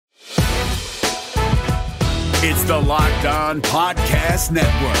It's the Locked On Podcast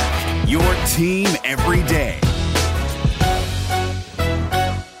Network, your team every day.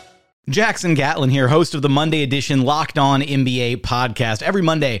 Jackson Gatlin here, host of the Monday edition Locked On NBA podcast. Every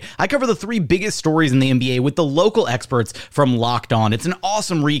Monday, I cover the three biggest stories in the NBA with the local experts from Locked On. It's an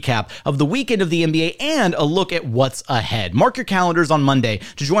awesome recap of the weekend of the NBA and a look at what's ahead. Mark your calendars on Monday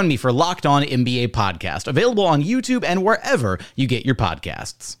to join me for Locked On NBA podcast, available on YouTube and wherever you get your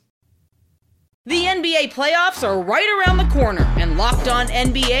podcasts. The NBA playoffs are right around the corner, and Locked On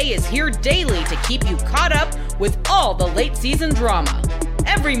NBA is here daily to keep you caught up with all the late season drama.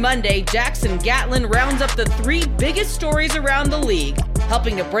 Every Monday, Jackson Gatlin rounds up the three biggest stories around the league,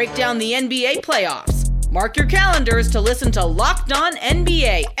 helping to break down the NBA playoffs. Mark your calendars to listen to Locked On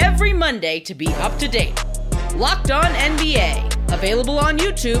NBA every Monday to be up to date. Locked On NBA, available on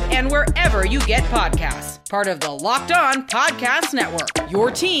YouTube and wherever you get podcasts. Part of the Locked On Podcast Network, your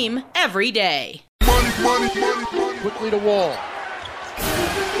team every day. Quickly to Wall.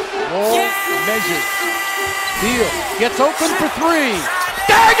 Wall measures. Beal gets open for three.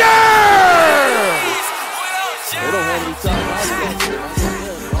 Dagger! They don't have any time.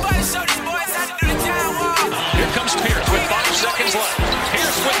 Here comes Pierce with 5 seconds left.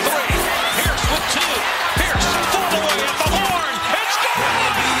 Pierce with 3. Pierce with 2. Pierce fall away at the horn. It's gone!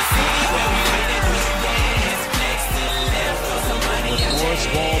 Morris,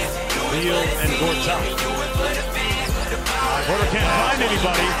 Wall, Beal, and Gortat. Porter can't find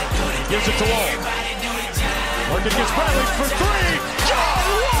anybody. He gives it to Wall. Working against Bradley for 3. John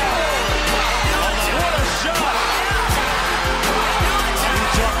Wall! What a shot! You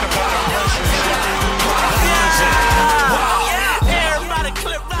talked about a pressure shot.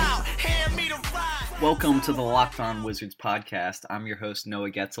 Welcome to the Locked On Wizards podcast. I'm your host,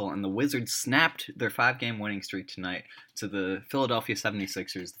 Noah Getzel, and the Wizards snapped their 5-game winning streak tonight to the Philadelphia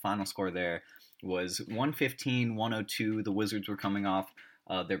 76ers. The final score there was 115-102. The Wizards were coming off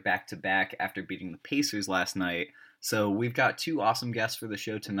their back-to-back after beating the Pacers last night. So we've got two awesome guests for the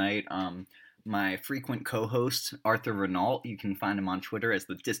show tonight. My frequent co-host, Arthur Renault. You can find him on Twitter as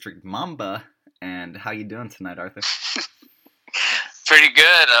the District Mamba. And how you doing tonight, Arthur? Pretty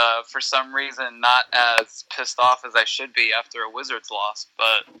good. For some reason, not as pissed off as I should be after a Wizards loss,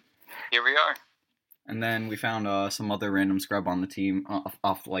 but here we are. And then we found some other random scrub on the team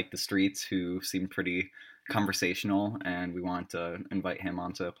off like the streets who seemed pretty conversational, and we want to invite him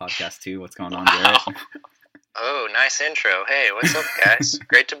onto a podcast too. What's going on, Garrett? Oh, nice intro. Hey, what's up, guys?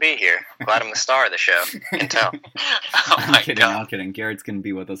 Great to be here. Glad I'm the star of the show. You can tell. I'm kidding. Garrett's going to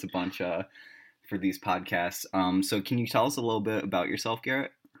be with us a bunch for these podcasts. So can you tell us a little bit about yourself,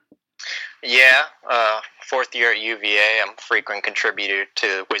 Garrett? Yeah, fourth year at UVA. I'm a frequent contributor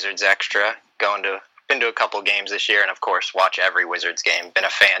to Wizards Extra. Been to a couple games this year, and of course, watch every Wizards game. Been a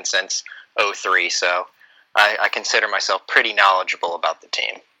fan since 2003, so I consider myself pretty knowledgeable about the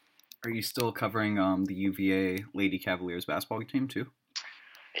team. Are you still covering the UVA Lady Cavaliers basketball team too?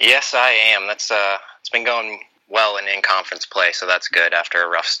 Yes, I am. That's it's been going well in conference play, so that's good after a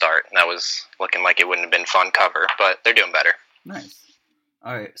rough start. That was looking like it wouldn't have been fun cover, but they're doing better. Nice.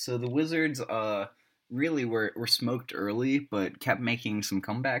 All right, so the Wizards really were smoked early, but kept making some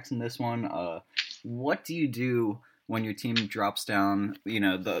comebacks in this one. What do you do when your team drops down,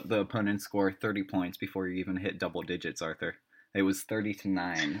 the opponents score 30 points before you even hit double digits, Arthur? It was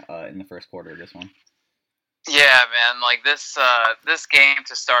 30-9 in the first quarter of this one. Yeah, man, like this game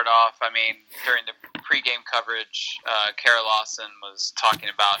to start off, I mean, during the pregame coverage, Kara Lawson was talking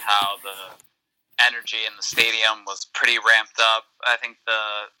about how the energy in the stadium was pretty ramped up. I think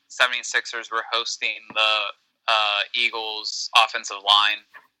the 76ers were hosting the Eagles offensive line,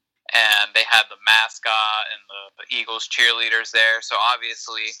 and they had the mascot and the Eagles cheerleaders there, so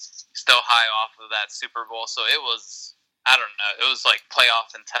obviously still high off of that Super Bowl, so it was, I don't know, it was like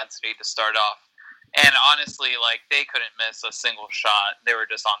playoff intensity to start off. And honestly, like, they couldn't miss a single shot. They were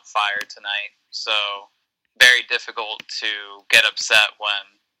just on fire tonight, so very difficult to get upset when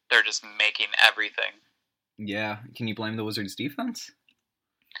they're just making everything. Yeah, can you blame the Wizards' defense?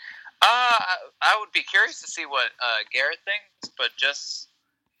 I would be curious to see what Garrett thinks, but just,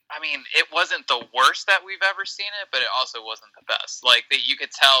 I mean, it wasn't the worst that we've ever seen it, but it also wasn't the best. Like, you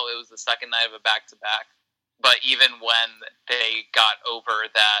could tell it was the second night of a back-to-back, but even when they got over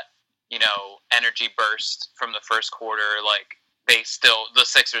that, energy burst from the first quarter, like, the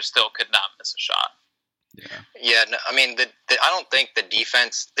Sixers still could not miss a shot. Yeah. No, I mean, I don't think the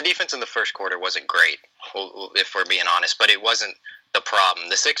defense in the first quarter wasn't great, if we're being honest, but it wasn't the problem.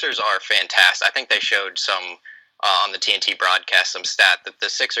 The Sixers are fantastic. I think they showed some on the TNT broadcast some stat that the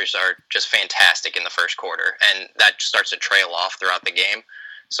Sixers are just fantastic in the first quarter, and that starts to trail off throughout the game.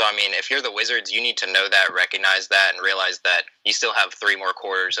 So, I mean, if you're the Wizards, you need to know that, recognize that, and realize that you still have 3 more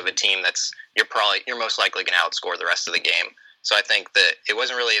quarters of a team that's you're most likely going to outscore the rest of the game. So I think that it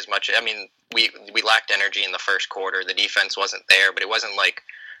wasn't really as much. I mean, we lacked energy in the first quarter. The defense wasn't there, but it wasn't like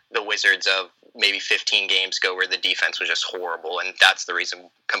the Wizards of maybe 15 games ago where the defense was just horrible, and that's the reason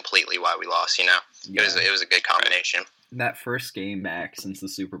completely why we lost. You know, Yeah. It was a good combination. That first game back since the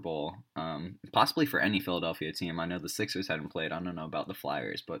Super Bowl, possibly for any Philadelphia team. I know the Sixers hadn't played. I don't know about the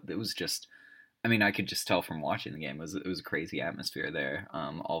Flyers, but it was just, I mean, I could just tell from watching the game. It was a crazy atmosphere there.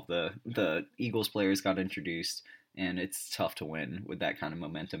 All the Eagles players got introduced, and it's tough to win with that kind of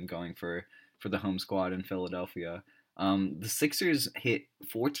momentum going for the home squad in Philadelphia. The Sixers hit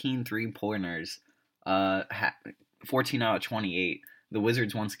 14 3-pointers, 14 out of 28. The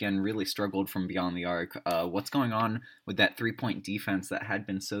Wizards once again really struggled from beyond the arc. What's going on with that 3-point defense that had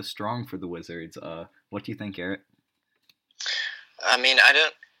been so strong for the Wizards? What do you think, Garrett? I mean,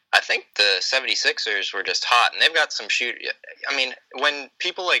 I think the 76ers were just hot, and they've got some shoot. I mean, when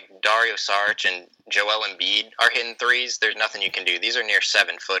people like Dario Saric and Joel Embiid are hitting threes, there's nothing you can do. These are near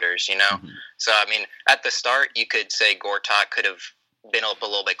 7-footers, you know? Mm-hmm. So, I mean, at the start, you could say Gortat could have been up a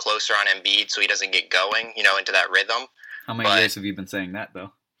little bit closer on Embiid so he doesn't get going, you know, into that rhythm. How many years have you been saying that,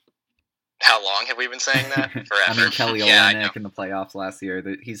 though? How long have we been saying that? Forever. I mean, Kelly Olynyk in the playoffs last year,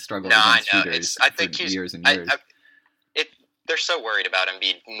 he's struggled against shooters for years and years. They're so worried about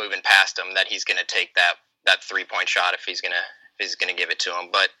Embiid moving past him that he's going to take that 3-point shot if he's going to give it to him.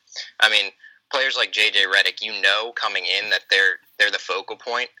 But I mean, players like JJ Redick, you know, coming in that they're the focal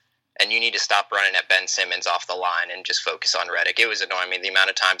point, and you need to stop running at Ben Simmons off the line and just focus on Redick. It was annoying me the amount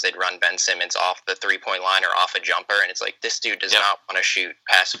of times they'd run Ben Simmons off the 3-point line or off a jumper, and it's like, this dude does not want to shoot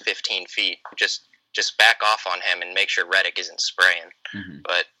past 15 feet. Just back off on him and make sure Redick isn't spraying. Mm-hmm.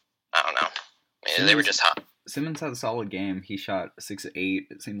 But I don't know. I mean, they were just hot. Simmons had a solid game. He shot 6 of 8.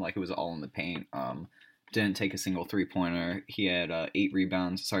 It seemed like it was all in the paint. Didn't take a single 3-pointer. He had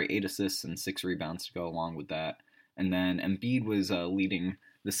 8 assists and 6 rebounds to go along with that. And then Embiid was leading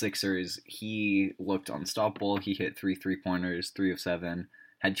the Sixers. He looked unstoppable. He hit 3 3-pointers, 3 of 7,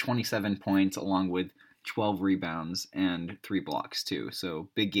 had 27 points along with 12 rebounds and 3 blocks too. So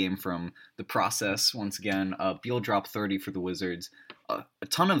big game from the process once again. Beal dropped 30 for the Wizards. A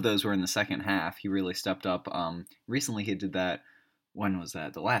ton of those were in the second half. He really stepped up. Recently he did that. When was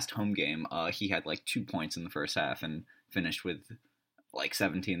that? The last home game. He had like 2 points in the first half and finished with like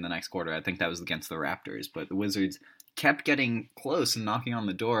 17 the next quarter. I think that was against the Raptors. But the Wizards kept getting close and knocking on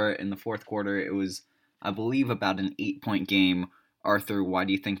the door in the fourth quarter. It was, I believe, about an 8-point game. Arthur, why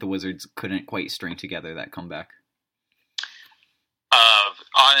do you think the Wizards couldn't quite string together that comeback?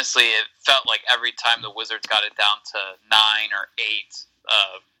 Honestly, it felt like every time the Wizards got it down to 9 or 8,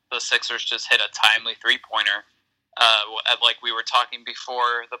 the Sixers just hit a timely 3-pointer. Like we were talking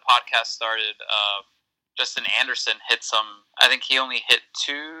before the podcast started, Justin Anderson hit some. I think he only hit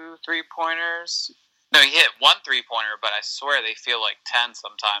 2 3-pointers. No, he hit 1 3-pointer, but I swear they feel like 10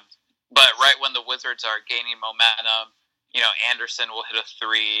 sometimes. But right when the Wizards are gaining momentum, you know, Anderson will hit a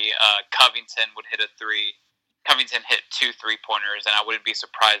 3. Covington would hit a 3. Covington hit 2 3-pointers, and I wouldn't be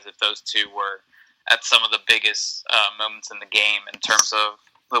surprised if those two were at some of the biggest moments in the game in terms of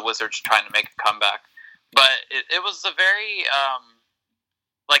the Wizards trying to make a comeback. But it was a very,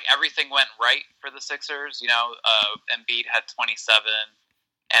 like everything went right for the Sixers. You know, Embiid had 27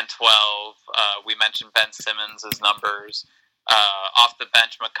 and 12. We mentioned Ben Simmons' numbers. Off the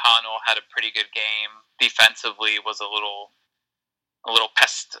bench, McConnell had a pretty good game. Defensively was a little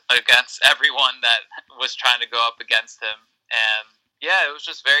pest against everyone that was trying to go up against him. And yeah, it was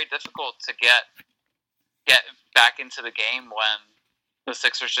just very difficult to get back into the game when the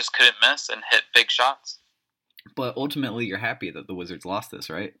Sixers just couldn't miss and hit big shots. But ultimately, you're happy that the Wizards lost this,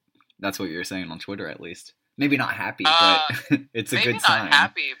 right? That's what you're saying on Twitter, at least. Maybe not happy, but it's a good sign. Maybe not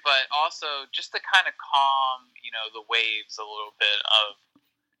happy, but also just to kind of calm, you know, the waves a little bit of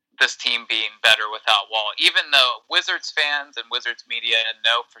this team being better without Wall. Even though Wizards fans and Wizards media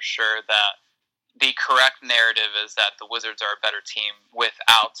know for sure that the correct narrative is that the Wizards are a better team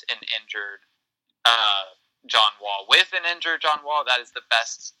without an injured John Wall. With an injured John Wall, that is the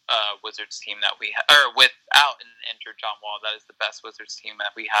best Wizards team that we have. Or without an injured John Wall, that is the best Wizards team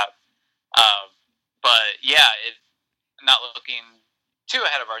that we have. But yeah, not looking too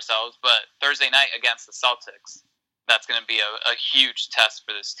ahead of ourselves, but Thursday night against the Celtics, that's going to be a huge test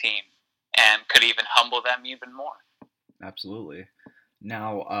for this team and could even humble them even more. Absolutely.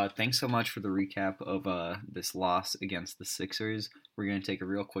 Now, thanks so much for the recap of this loss against the Sixers. We're going to take a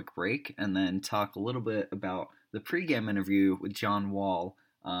real quick break and then talk a little bit about the pregame interview with John Wall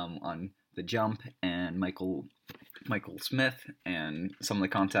on The Jump and Michael Michael Smith and some of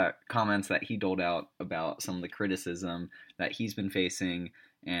the comments that he doled out about some of the criticism that he's been facing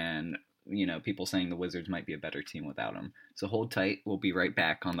and, people saying the Wizards might be a better team without him. So hold tight. We'll be right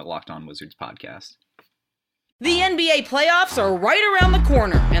back on the Locked On Wizards podcast. The NBA playoffs are right around the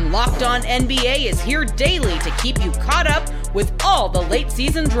corner, and Locked On NBA is here daily to keep you caught up with all the late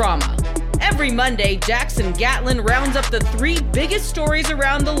season drama. Every Monday, Jackson Gatlin rounds up the 3 biggest stories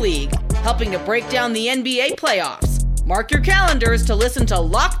around the league, helping to break down the NBA playoffs. Mark your calendars to listen to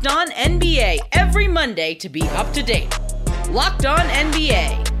Locked On NBA every Monday to be up to date. Locked On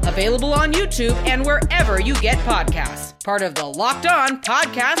NBA, available on YouTube and wherever you get podcasts. Part of the Locked On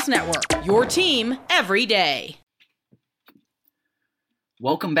Podcast Network, your team every day.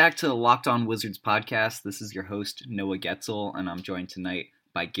 Welcome back to the Locked On Wizards podcast. This is your host, Noah Getzel, and I'm joined tonight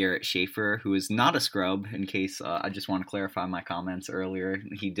by Garrett Schaefer, who is not a scrub, in case I just want to clarify my comments earlier.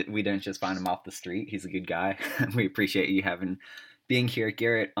 We didn't just find him off the street. He's a good guy. We appreciate you being here.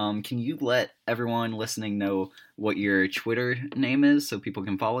 Garrett, can you let everyone listening know what your Twitter name is so people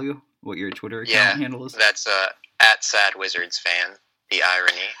can follow you? What your Twitter account handle is? That's at Sad Wizards fan. The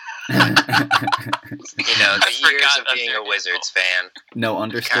irony. The years of being a Wizards fan. No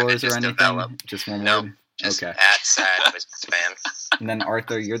underscores or anything? Developed. Just one nope. word? Just okay. At Sad Wizards fan. And then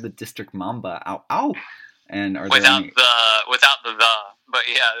Arthur, you're the District Mamba. Ow, ow. And are without there the, but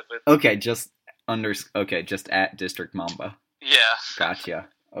yeah. Okay, just at District Mamba. Yeah. Gotcha.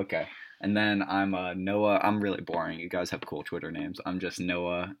 Okay. And then I'm Noah. I'm really boring. You guys have cool Twitter names. I'm just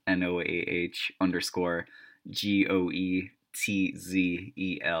Noah, NOAH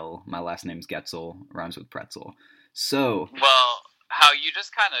 _GOETZEL. My last name's Getzel. Rhymes with pretzel. So. Well, how you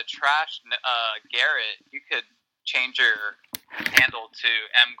just kind of trashed Garrett, you could change your handle to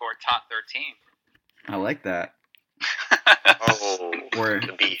mgortot13. I like that. Oh. Or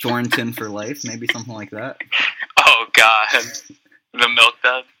Thornton for life, maybe something like that. Oh, God. The milk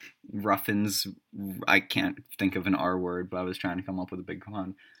dud. Ruffins, I can't think of an R word, but I was trying to come up with a big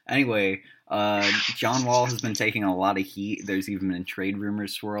pun. Anyway, John Wall has been taking a lot of heat. There's even been trade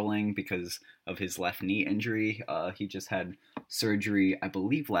rumors swirling because of his left knee injury. He just had surgery, I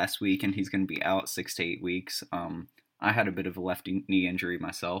believe, last week, and he's going to be out 6 to 8 weeks. I had a bit of a left knee injury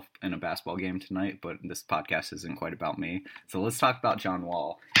myself in a basketball game tonight, but this podcast isn't quite about me. So let's talk about John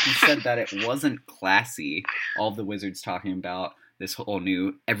Wall. He said that it wasn't classy, all of the Wizards talking about this whole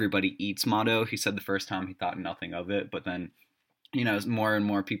new everybody eats motto. He said the first time he thought nothing of it, but then, as more and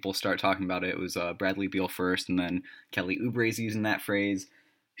more people start talking about it, it was Bradley Beal first, and then Kelly Oubre's using that phrase.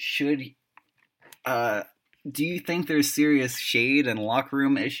 Do you think there's serious shade and locker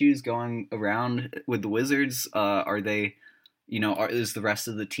room issues going around with the Wizards? Are they, is the rest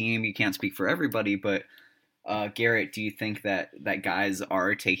of the team, you can't speak for everybody, but Garrett, do you think that guys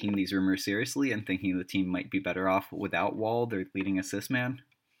are taking these rumors seriously and thinking the team might be better off without Wall, their leading assist man?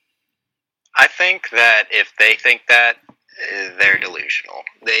 I think that if they think that, they're delusional.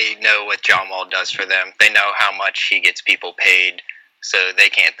 They know what John Wall does for them. They know how much he gets people paid, so they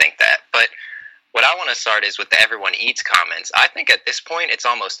can't think that. But what I want to start is with the everyone eats comments. I think at this point it's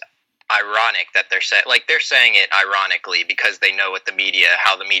almost ironic that they're saying it ironically because they know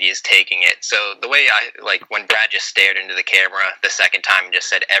how the media is taking it. So the way when Brad just stared into the camera the second time and just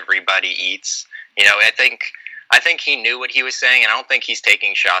said everybody eats, I think he knew what he was saying, and I don't think he's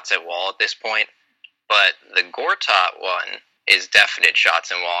taking shots at Wall at this point. But the Gortat one is definite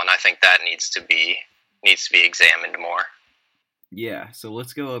shots in Wall, and I think that needs to be examined more. Yeah, so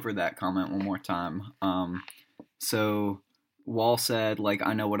let's go over that comment one more time. So Wall said,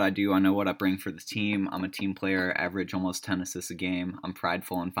 I know what I do. I know what I bring for the team. I'm a team player, average almost 10 assists a game. I'm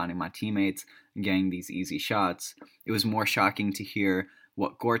prideful in finding my teammates and getting these easy shots. It was more shocking to hear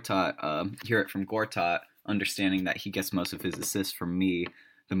it from Gortat, understanding that he gets most of his assists from me,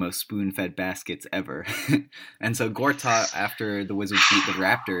 the most spoon-fed baskets ever. And so Gortat, after the Wizards beat the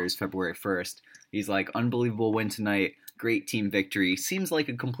Raptors February 1st, he's like, unbelievable win tonight. Great team victory. Seems like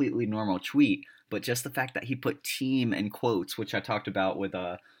a completely normal tweet, but just the fact that he put team in quotes, which I talked about with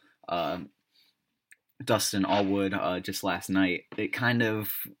Dustin Allwood just last night, it kind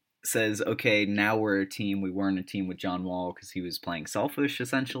of says, okay, now we're a team. We weren't a team with John Wall because he was playing selfish,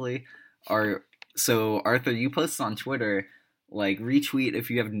 essentially. So, Arthur, you posted on Twitter, retweet if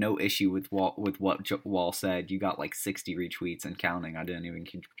you have no issue with what Wall said. You got 60 retweets and counting. I didn't even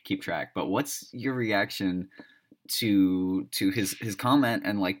keep track. But what's your reaction to his comment?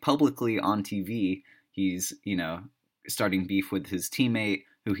 And publicly on TV, he's starting beef with his teammate,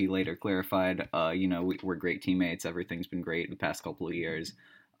 who he later clarified we're great teammates, everything's been great the past couple of years.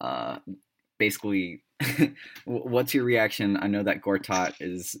 Basically, what's your reaction? I know that Gortat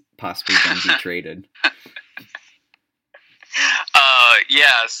is possibly going to be traded.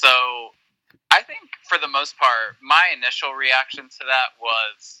 Yeah, so I think for the most part, my initial reaction to that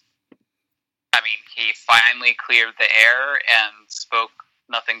was, I mean, he finally cleared the air and spoke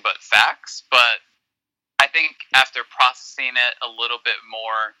nothing but facts, but I think after processing it a little bit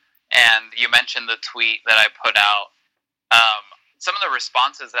more, and you mentioned the tweet that I put out, some of the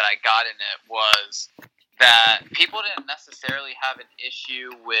responses that I got in it was that people didn't necessarily have an issue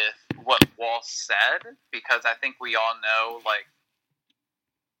with what Wall said, because I think we all know, like,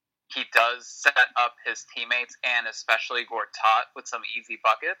 he does set up his teammates and especially Gortat with some easy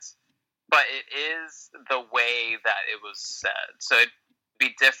buckets, but it is the way that it was said. So it'd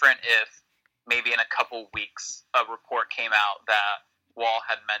be different if maybe in a couple weeks a report came out that Wall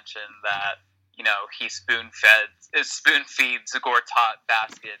had mentioned that, you know, he spoon feeds Gortat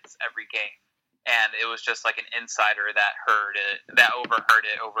baskets every game, and it was just like an insider that overheard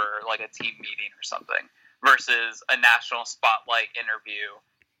it over like a team meeting or something, versus a national spotlight interview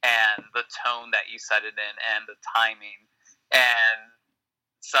and the tone that you said it in and the timing. And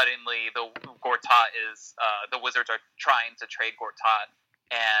suddenly the Wizards are trying to trade Gortat,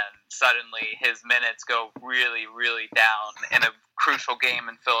 and suddenly his minutes go really, really down in a crucial game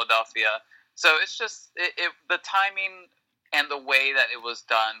in Philadelphia. So it's just the timing and the way that it was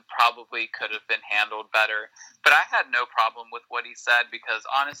done probably could have been handled better. But I had no problem with what he said, because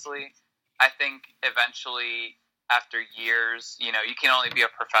honestly, I think eventually, after years, you know, you can only be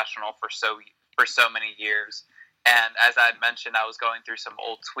a professional for so many years. And as I had mentioned, I was going through some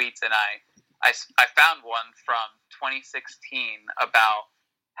old tweets, and I found one from 2016 about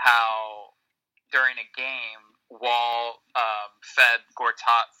how during a game, Wall fed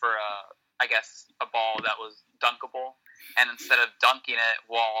Gortat for a ball that was dunkable, and instead of dunking it,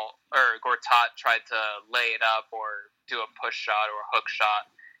 Gortat tried to lay it up or do a push shot or a hook shot,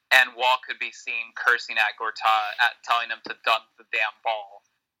 and Wall could be seen cursing at Gortat, telling him to dunk the damn ball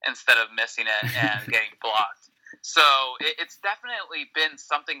instead of missing it and getting blocked. So it's definitely been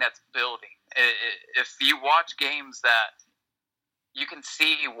something that's building. If you watch games, that you can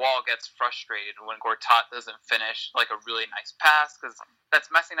see Wall gets frustrated when Gortat doesn't finish like a really nice pass, because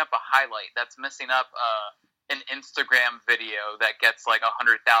that's messing up a highlight. That's messing up an Instagram video that gets like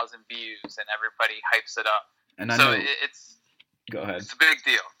 100,000 views and everybody hypes it up. And Go ahead. It's a big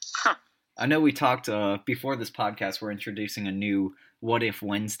deal. I know we talked before this podcast, we're introducing a new What If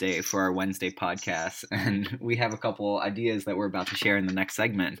Wednesday for our Wednesday podcast, and we have a couple ideas that we're about to share in the next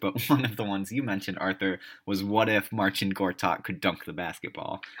segment, but one of the ones you mentioned, Arthur, was what if Marcin Gortat could dunk the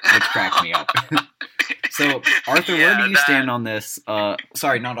basketball, which cracked me up. So, Arthur, where do you stand on this?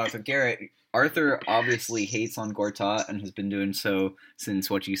 Sorry, not Arthur, Garrett. Arthur obviously hates on Gortat and has been doing so since,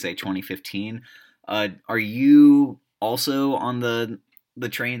 2015. Are you also on the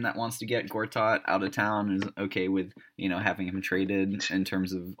train that wants to get Gortat out of town, is okay with, having him traded, in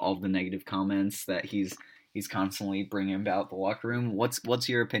terms of all the negative comments that he's constantly bringing about the locker room? What's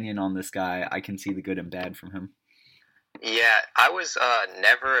your opinion on this guy? I can see the good and bad from him. Yeah, I was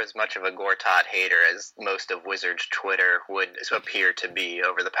never as much of a Gortat hater as most of Wizards Twitter would appear to be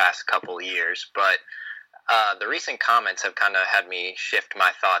over the past couple years, but the recent comments have kind of had me shift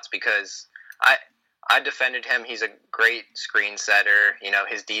my thoughts, because I defended him. He's a great screen setter.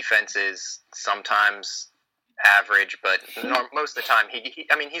 His defense is sometimes average, but most of the time,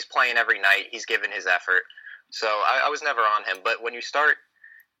 he's playing every night. He's given his effort. So I was never on him. But when you start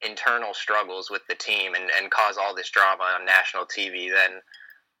internal struggles with the team and cause all this drama on national TV, then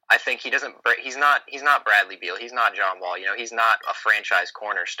I think he's not Bradley Beal. He's not John Wall. He's not a franchise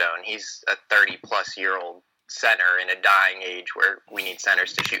cornerstone. He's a 30-plus-year-old center in a dying age where we need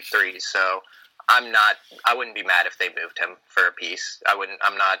centers to shoot threes. So I wouldn't be mad if they moved him for a piece.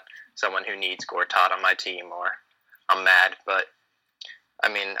 I'm not someone who needs Gortat on my team, or I'm mad, but I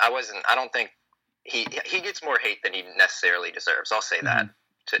don't think he gets more hate than he necessarily deserves. I'll say that.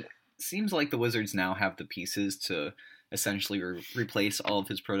 Seems like the Wizards now have the pieces to essentially replace all of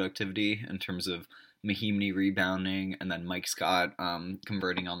his productivity in terms of Mahinmi rebounding, and then Mike Scott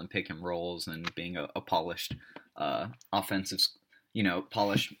converting on the pick and rolls and being a polished offensive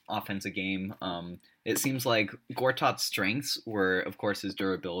game. It seems like Gortat's strengths were, of course, his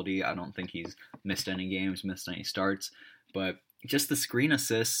durability. I don't think he's missed any games, missed any starts, but just the screen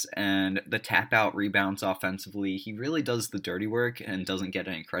assists and the tap-out rebounds offensively, he really does the dirty work and doesn't get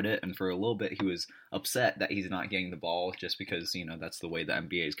any credit. And for a little bit, he was upset that he's not getting the ball, just because, that's the way the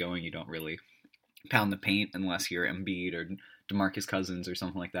NBA is going. You don't really pound the paint unless you're Embiid or DeMarcus Cousins or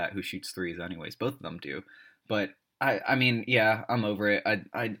something like that, who shoots threes anyways. Both of them do. But I'm over it.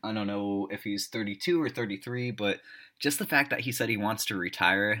 I don't know if he's 32 or 33, but just the fact that he said he wants to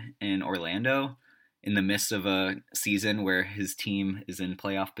retire in Orlando, in the midst of a season where his team is in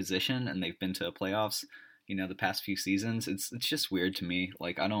playoff position and they've been to playoffs, the past few seasons. It's just weird to me.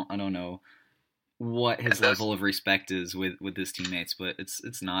 Like, I don't know what his level of respect is with his teammates, but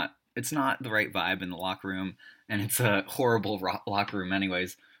it's not the right vibe in the locker room, and it's a horrible locker room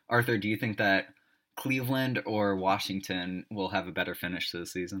anyways. Arthur, do you think that Cleveland or Washington will have a better finish to the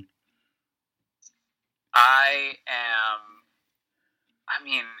season?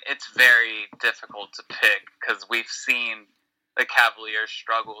 It's very difficult to pick because we've seen the Cavaliers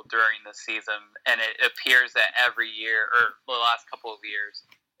struggle during the season, and it appears that every year, or the last couple of years,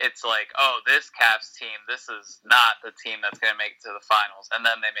 it's like, oh, this Cavs team, this is not the team that's going to make it to the finals, and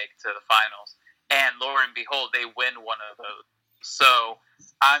then they make it to the finals, and lo and behold, they win one of those. So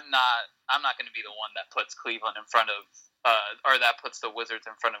I'm not going to be the one that puts Cleveland in front of, or that puts the Wizards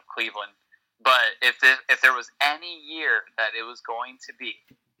in front of Cleveland. But if there was any year that it was going to be,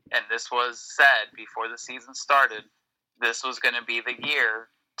 and this was said before the season started, this was going to be the year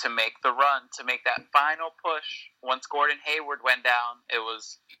to make the run, to make that final push. Once Gordon Hayward went down, it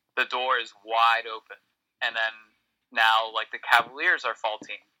was, the door is wide open. And then now, like, the Cavaliers are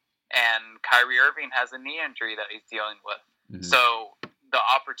faulting, and Kyrie Irving has a knee injury that he's dealing with. Mm-hmm. So the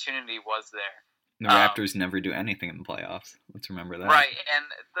opportunity was there. The Raptors never do anything in the playoffs. Let's remember that. Right, and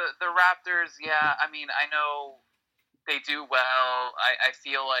the Raptors, yeah, I know they do well. I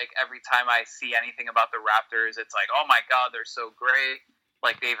feel like every time I see anything about the Raptors, it's like, oh my God, they're so great.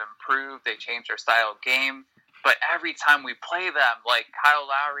 Like, they've improved, they changed their style of game. But every time we play them, like, Kyle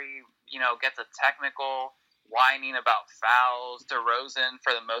Lowry, gets a technical, whining about fouls. DeRozan,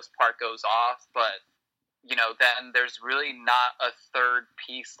 for the most part, goes off. But, then there's really not a third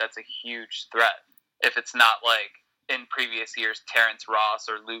piece that's a huge threat. If it's not like in previous years, Terrence Ross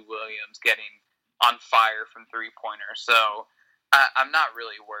or Lou Williams getting on fire from three-pointers. So I'm not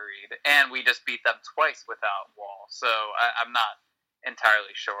really worried. And we just beat them twice without Wall. So I'm not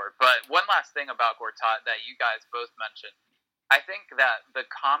entirely sure. But one last thing about Gortat that you guys both mentioned. I think that the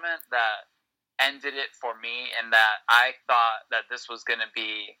comment that ended it for me, and that I thought that this was going to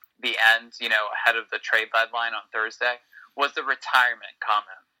be the end, ahead of the trade deadline on Thursday, was the retirement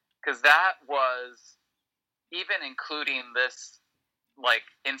comment. Because that was, even including this like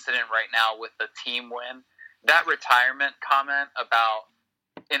incident right now with the team win, that retirement comment about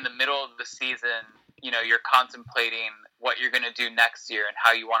in the middle of the season, you're contemplating what you're going to do next year and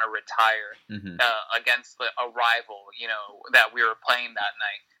how you want to retire against a rival, that we were playing that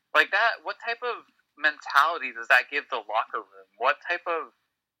night. Like that, what type of mentality does that give the locker room? What type of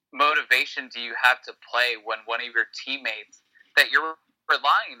motivation do you have to play when one of your teammates that you're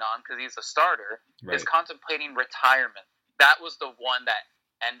relying on, because he's a starter, is contemplating retirement? That was the one that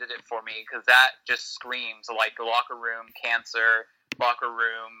ended it for me, because that just screams like locker room cancer, locker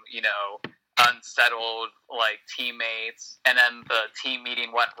room, unsettled, like teammates, and then the team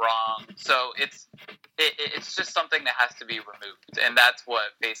meeting went wrong. So it's just something that has to be removed, and that's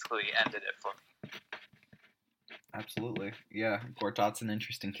what basically ended it for me. Absolutely. Yeah, Gortat's an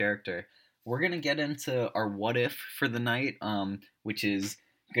interesting character. We're going to get into our what if for the night, which is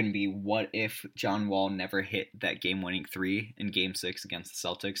going to be what if John Wall never hit that game-winning three in Game 6 against the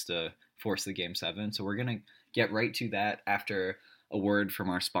Celtics to force the Game 7. So we're going to get right to that after a word from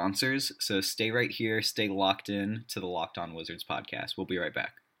our sponsors. So stay right here, stay locked in to the Locked On Wizards podcast. We'll be right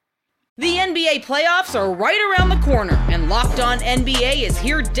back. The NBA playoffs are right around the corner, and Locked On NBA is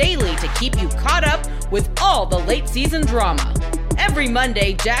here daily to keep you caught up with all the late season drama. Every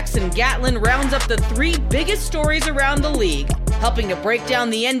Monday, Jackson Gatlin rounds up the 3 biggest stories around the league, helping to break down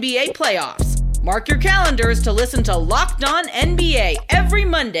the NBA playoffs. Mark your calendars to listen to Locked On NBA every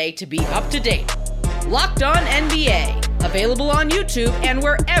Monday to be up to date. Locked On NBA, available on YouTube and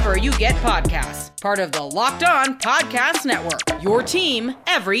wherever you get podcasts. Part of the Locked On Podcast Network, your team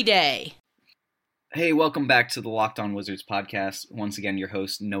every day. Hey, welcome back to the Locked On Wizards podcast. Once again, your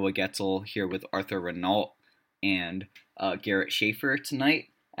host, Noah Getzel, here with Arthur Renault and Garrett Schaefer tonight,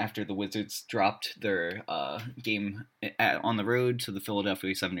 after the Wizards dropped their game on the road to the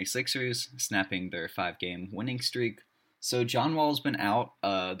Philadelphia 76ers, snapping their 5-game winning streak. So John Wall's been out.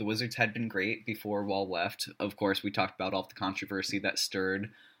 The Wizards had been great before Wall left. Of course, we talked about all the controversy that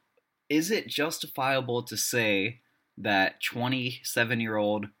stirred. Is it justifiable to say that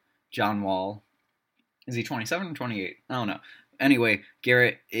 27-year-old John Wall, is he 27 or 28? I don't know. Anyway,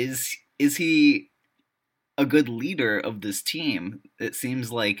 Garrett, is he a good leader of this team? It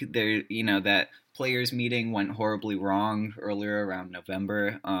seems like that players meeting went horribly wrong earlier around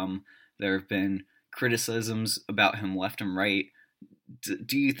November. There have been criticisms about him left and right.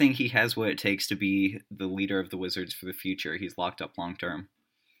 Do you think he has what it takes to be the leader of the Wizards for the future? He's locked up long term.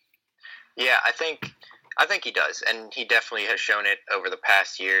 Yeah, I think he does, and he definitely has shown it over the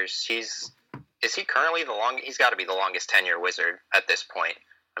past years. Is he currently he's got to be the longest tenure Wizard at this point.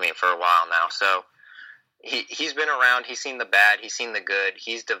 I mean, for a while now. So he's been around. He's seen the bad. He's seen the good.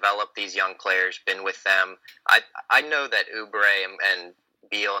 He's developed these young players. Been with them. I know that Oubre and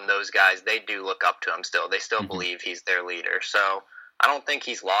Beal and those guys, they do look up to him still. They still believe he's their leader. So I don't think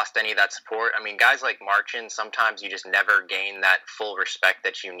he's lost any of that support. I mean, guys like Marchin, sometimes you just never gain that full respect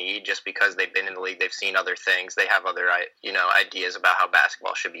that you need just because they've been in the league. They've seen other things. They have other, ideas about how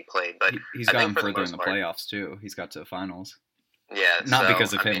basketball should be played. But he's gotten further in the playoffs too. He's got to the finals. Yeah, not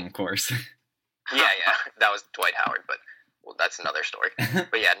because of him, of course. Yeah, that was Dwight Howard, but that's another story.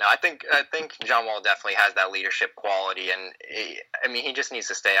 But yeah, no, I think John Wall definitely has that leadership quality, and he just needs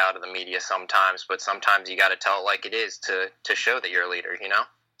to stay out of the media sometimes. But sometimes you got to tell it like it is to show that you're a leader,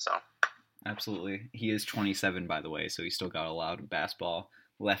 So absolutely, he is 27, by the way, so he's still got a lot of basketball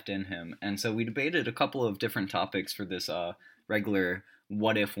left in him. And so we debated a couple of different topics for this regular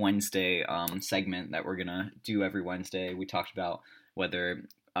What If Wednesday segment that we're gonna do every Wednesday. We talked about whether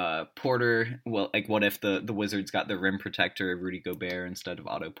Porter, what if the Wizards got the rim protector Rudy Gobert instead of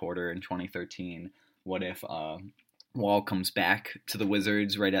Otto Porter in 2013? What if Wall comes back to the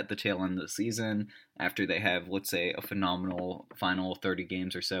Wizards right at the tail end of the season after they have, let's say, a phenomenal final 30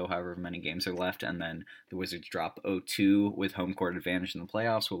 games or so, however many games are left, and then the Wizards drop 0-2 with home court advantage in the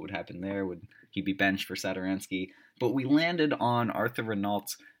playoffs? What would happen there? Would he be benched for Satoransky? But we landed on Arthur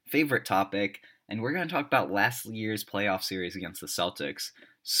Renault's favorite topic, and we're going to talk about last year's playoff series against the Celtics.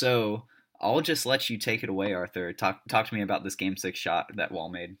 So I'll just let you take it away, Arthur. Talk to me about this Game 6 shot that Wall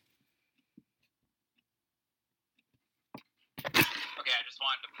made. Okay, I just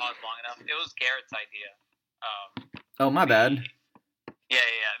wanted to pause long enough. It was Garrett's idea. Oh, my bad. Yeah.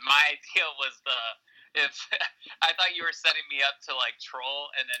 My idea was I thought you were setting me up to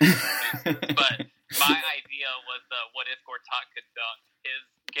troll and then but my idea was the what if Gortat could dunk.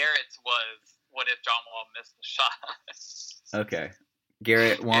 Garrett's was what if John Wall missed the shot. Okay.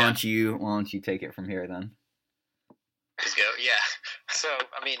 Garrett, why don't you take it from here then? Let's go. Yeah. So,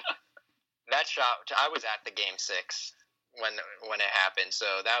 that shot, I was at the Game 6 when it happened, so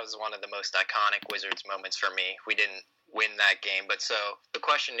that was one of the most iconic Wizards moments for me. We didn't win that game, but so the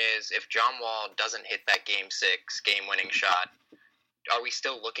question is, if John Wall doesn't hit that Game 6 game-winning shot, are we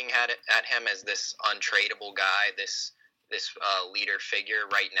still looking at him as this untradeable guy, this leader figure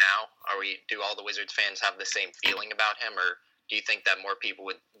right now? Do all the Wizards fans have the same feeling about him, or do you think that more people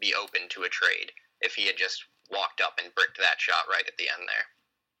would be open to a trade if he had just walked up and bricked that shot right at the end there?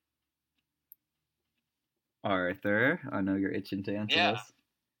 Arthur, I know you're itching to answer this.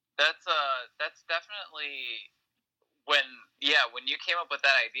 That's definitely when you came up with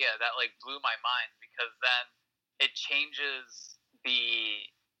that idea, that blew my mind, because then it changes the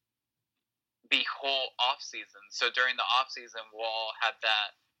whole off season. So during the off season, Wall had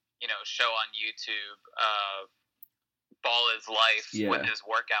that show on YouTube, Ball is Life, with his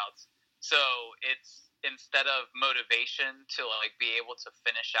workouts. So it's, instead of motivation to be able to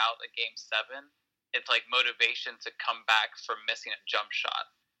finish out a Game 7, it's motivation to come back from missing a jump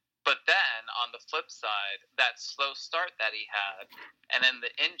shot. But then on the flip side, that slow start that he had, and then the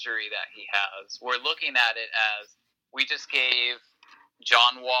injury that he has, we're looking at it as we just gave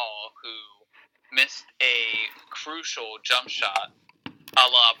John Wall, who missed a crucial jump shot, a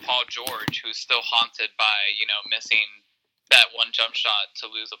la Paul George, who's still haunted by missing that one jump shot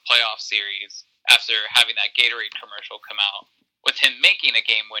to lose a playoff series after having that Gatorade commercial come out, with him making a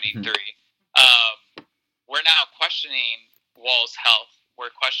game-winning three. We're now questioning Wall's health.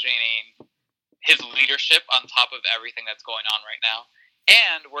 We're questioning his leadership on top of everything that's going on right now.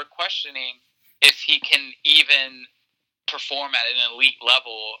 And we're questioning if he can even perform at an elite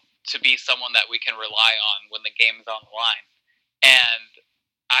level to be someone that we can rely on when the game is on the line. And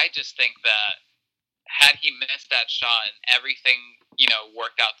I just think that had he missed that shot and everything,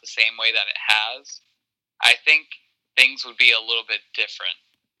 worked out the same way that it has, I think things would be a little bit different.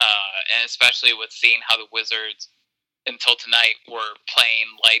 And especially with seeing how the Wizards, until tonight, were playing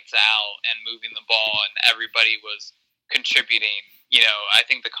lights out and moving the ball and everybody was contributing, I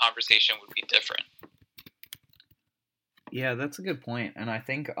think the conversation would be different. Yeah, that's a good point. And I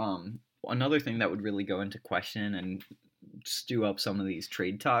think another thing that would really go into question and stew up some of these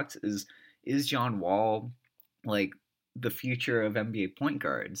trade talks is John Wall the future of NBA point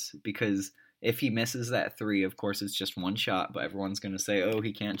guards? Because if he misses that three, of course it's just one shot, but everyone's going to say, oh,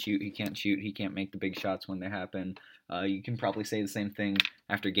 he can't shoot, he can't make the big shots when they happen. You can probably say the same thing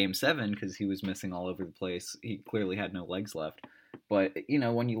after Game 7 because he was missing all over the place. He clearly had no legs left. But,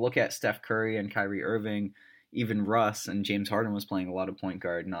 when you look at Steph Curry and Kyrie Irving, even Russ and James Harden was playing a lot of point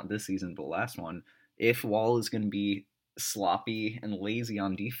guard, not this season, but last one. If Wall is going to be sloppy and lazy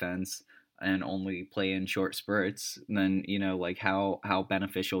on defense and only play in short spurts, then, like how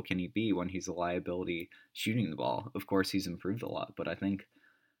beneficial can he be when he's a liability shooting the ball? Of course, he's improved a lot, but I think,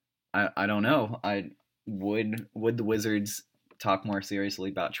 I don't know. Would the Wizards talk more seriously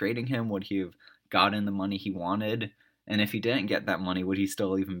about trading him? Would he have gotten the money he wanted? And if he didn't get that money, would he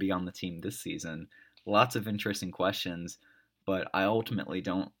still even be on the team this season? Lots of interesting questions, but I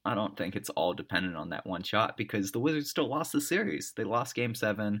don't think it's all dependent on that one shot, because the Wizards still lost the series. They lost Game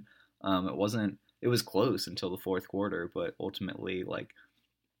 7. It was close until the fourth quarter, but ultimately,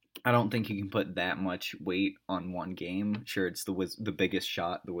 I don't think you can put that much weight on one game. Sure, it's the biggest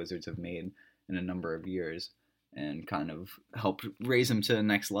shot the Wizards have made in a number of years and kind of helped raise them to the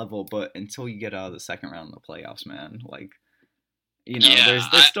next level, but until you get out of the second round of the playoffs, man, there's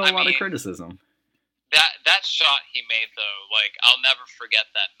still a lot of criticism. That shot he made, though, I'll never forget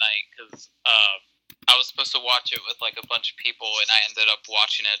that night, because I was supposed to watch it with, a bunch of people, and I ended up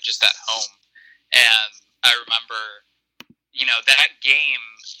watching it just at home. And I remember, that game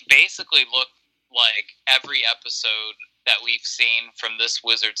basically looked like every episode that we've seen from this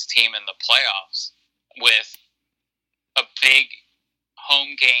Wizards team in the playoffs, with a big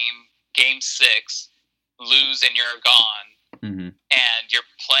home game, Game 6, lose and you're gone. Mm-hmm. And you're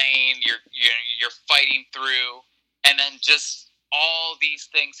playing, you're fighting through, and then just all these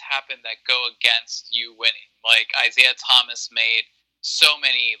things happen that go against you winning. Isaiah Thomas made so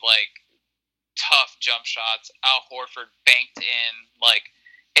many tough jump shots. Al Horford banked in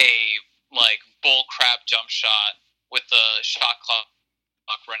a bull crap jump shot with the shot clock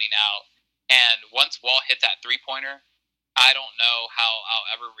running out. And once Wall hit that 3-pointer, I don't know how I'll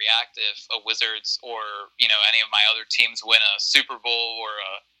ever react if a Wizards or, any of my other teams win a Super Bowl or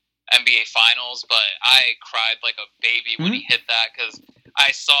a NBA Finals, but I cried like a baby when he hit that, because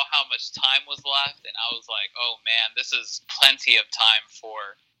I saw how much time was left, and I was like, oh man, this is plenty of time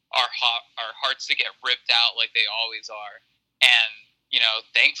for our hearts to get ripped out like they always are. And,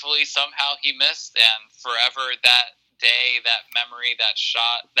 thankfully somehow he missed, and forever that day, that memory, that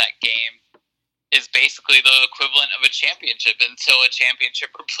shot, that game is basically the equivalent of a championship until a championship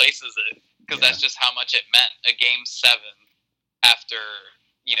replaces it, because that's just how much it meant. A Game 7 after,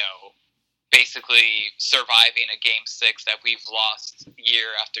 basically surviving a Game 6 that we've lost year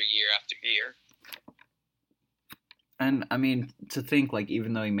after year after year. And, I mean, to think,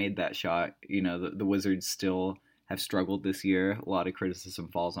 even though he made that shot, the Wizards still have struggled this year. A lot of criticism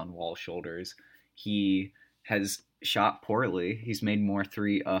falls on Wall's shoulders. He has shot poorly. He's made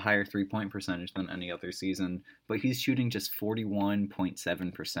a higher 3-point percentage than any other season, but he's shooting just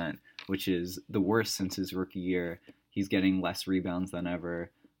 41.7%, which is the worst since his rookie year. He's getting less rebounds than ever,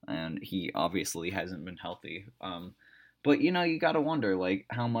 and he obviously hasn't been healthy. But, you got to wonder,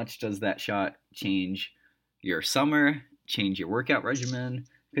 how much does that shot change your summer, change your workout regimen?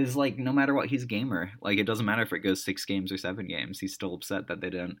 Because, no matter what, he's a gamer. It doesn't matter if it goes 6 games or 7 games. He's still upset that they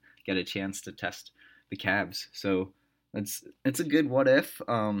didn't get a chance to test the Cavs. So it's a good what if.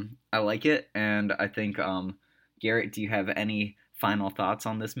 I like it, and I think Garrett, do you have any final thoughts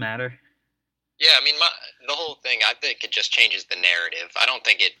on this matter? Yeah, I mean, the whole thing, I think it just changes the narrative. I don't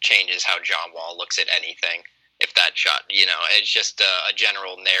think it changes how John Wall looks at anything. If that shot, it's just a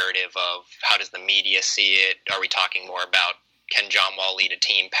general narrative of how does the media see it? Are we talking more about can John Wall lead a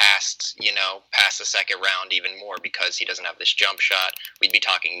team past the second round even more because he doesn't have this jump shot? We'd be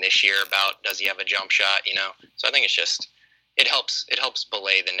talking this year about does he have a jump shot? So I think it's just it helps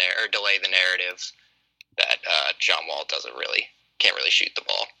delay the narrative that John Wall can't really shoot the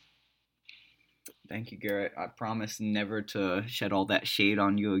ball. Thank you, Garrett. I promise never to shed all that shade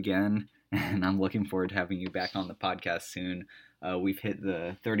on you again, and I'm looking forward to having you back on the podcast soon. We've hit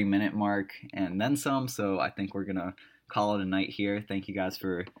the 30-minute mark and then some, so I think we're going to call it a night here. Thank you guys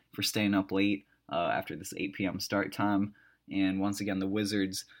for staying up late after this 8 p.m. start time. And once again, the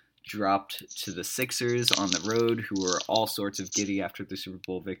Wizards dropped to the Sixers on the road, who were all sorts of giddy after the Super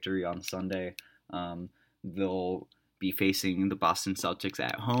Bowl victory on Sunday. They'll be facing the Boston Celtics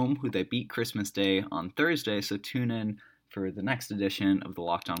at home, who they beat Christmas Day on Thursday, so tune in for the next edition of the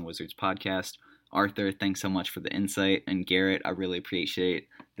Locked On Wizards podcast. Arthur, thanks so much for the insight, and Garrett, I really appreciate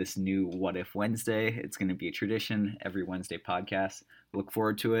this new What If Wednesday. It's going to be a tradition, every Wednesday podcast. Look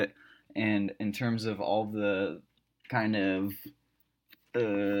forward to it. And in terms of all the kind of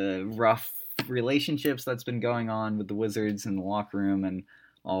rough relationships that's been going on with the Wizards in the locker room and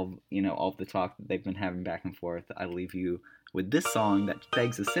all of the talk that they've been having back and forth, I leave you with this song that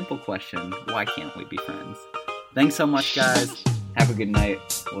begs a simple question: why can't we be friends? Thanks so much, guys. Have a good night.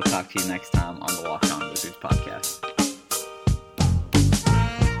 We'll talk to you next time on the Locked On Wizards podcast.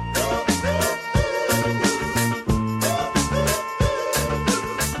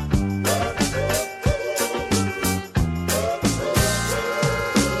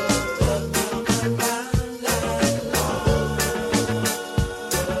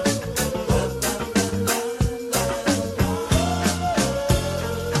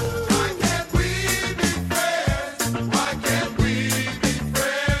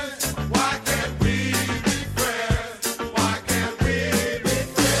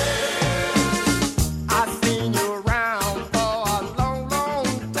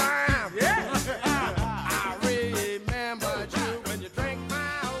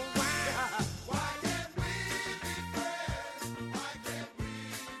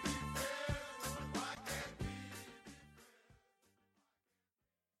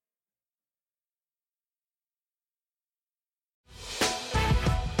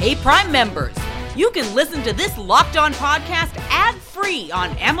 Hey, Prime members, you can listen to this Locked On podcast ad-free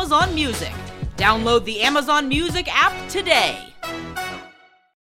on Amazon Music. Download the Amazon Music app today.